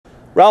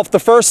Ralph, the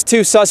first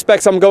two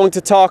suspects I'm going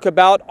to talk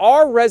about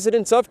are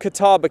residents of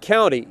Catawba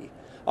County.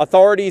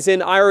 Authorities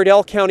in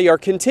Iredell County are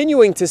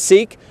continuing to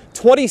seek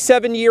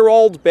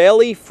 27-year-old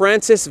Bailey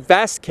Frances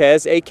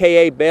Vasquez,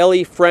 aka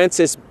Bailey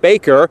Frances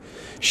Baker.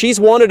 She's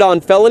wanted on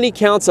felony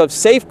counts of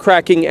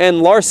safecracking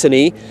and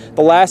larceny.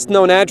 The last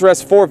known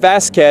address for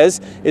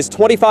Vasquez is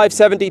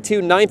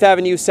 2572 9th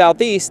Avenue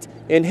Southeast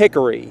in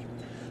Hickory.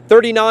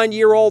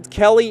 39-year-old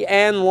Kelly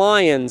Ann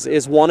Lyons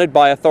is wanted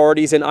by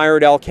authorities in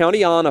Iredell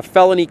County on a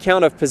felony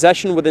count of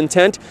possession with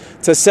intent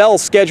to sell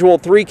Schedule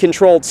III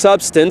controlled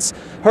substance.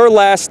 Her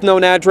last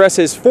known address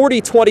is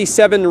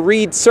 4027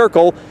 Reed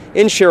Circle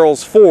in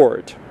Sherrills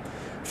Ford.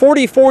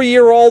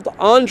 44-year-old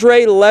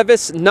Andre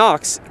Levis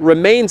Knox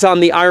remains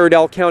on the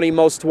Iredell County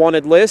Most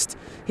Wanted list.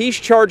 He's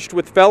charged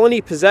with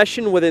felony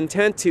possession with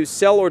intent to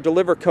sell or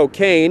deliver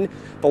cocaine.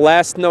 The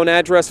last known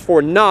address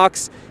for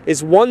Knox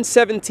is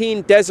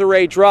 117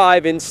 Desiree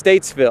Drive in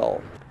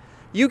Statesville.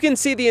 You can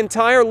see the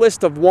entire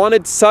list of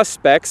wanted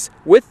suspects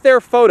with their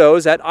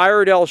photos at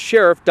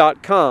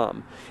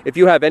iredellsheriff.com. If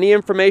you have any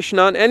information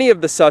on any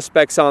of the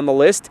suspects on the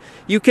list,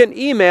 you can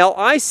email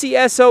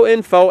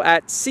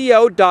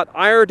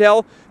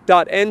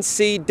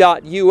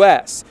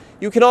icsoinfo@co.iredell.nc.us.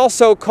 You can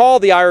also call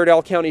the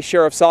Iredell County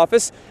Sheriff's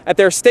Office at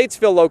their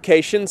Statesville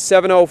location,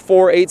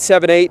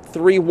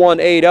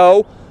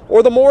 704-878-3180,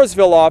 or the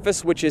Mooresville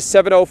office, which is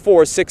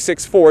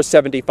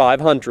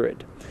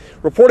 704-664-7500.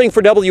 Reporting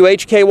for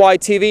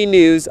WHKY-TV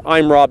News,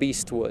 I'm Rob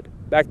Eastwood.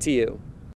 Back to you.